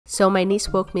So my niece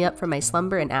woke me up from my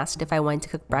slumber and asked if I wanted to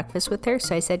cook breakfast with her,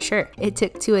 so I said sure. It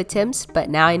took 2 attempts, but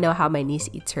now I know how my niece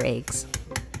eats her eggs.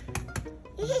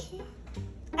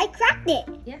 I cracked it.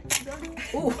 Yeah.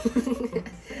 Ooh.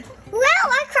 Well,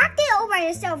 I cracked it all by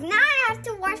myself. Now I have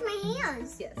to wash my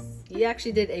hands. Yes. You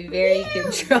actually did a very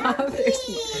good job.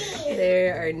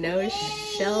 There are no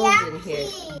shells in here.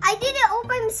 I did it all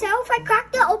by myself. I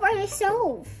cracked it all by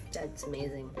myself. That's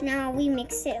amazing. Now we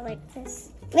mix it like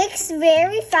this. Mix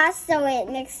very fast so it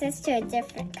mixes to a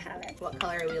different color. What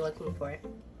color are we looking for?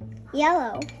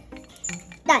 Yellow.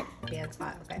 Done. Yeah, it's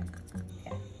hot. Okay.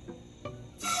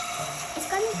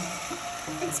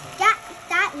 It's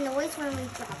that noise when we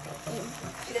drop it in.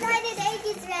 Fried egg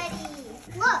is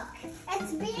ready. Look,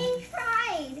 it's being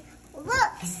fried.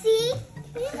 Look, see?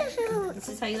 Ew. This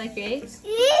is how you like your eggs?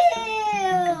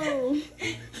 Ew.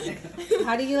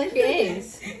 How do you like your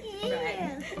eggs? Ew.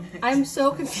 I'm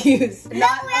so confused.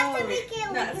 Now we have to make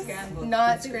it like a Scrambled.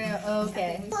 Not scrambled.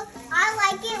 Okay. Look, I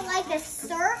like it like a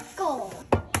circle.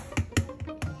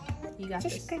 You got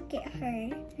Just this. crack it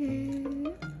hard.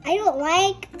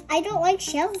 I don't like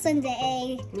shells in the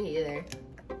egg. Me either.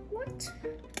 What?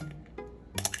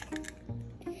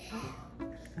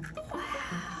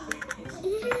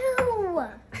 Ew!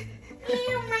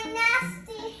 Ew, my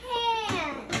nasty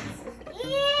hands!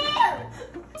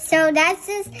 Ew! So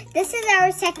this is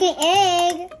our second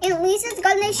egg. And Lisa's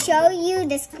gonna show you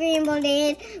the scrambled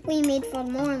egg we made for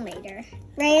Lauren later.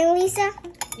 Right, Lisa?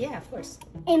 Yeah, of course.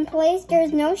 In place,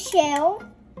 there's no shell.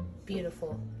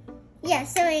 Beautiful. Yeah,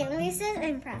 so Lisa's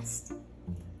impressed.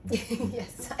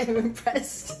 Yes, I'm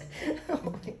impressed.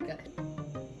 Oh my god.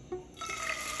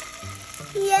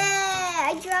 Yeah,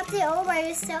 I dropped it all by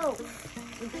myself.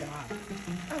 Good job.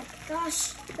 Oh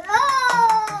gosh.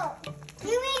 Oh!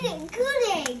 You made it good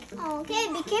egg. Okay,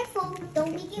 be careful.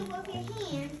 Don't make it with your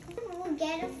hand. We'll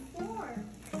get a fork.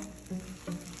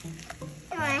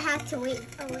 So I have to wait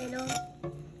a little.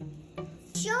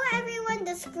 Show everyone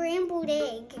the scrambled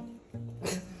egg.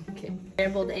 Okay.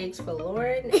 Scrambled eggs for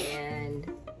Lauren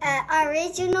and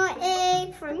Original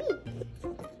egg for me.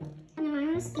 No, I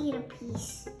must eat a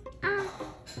piece.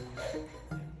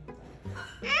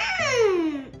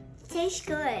 Tastes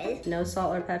good. no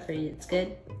salt or pepper. It's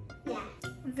good. Yeah,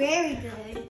 very good.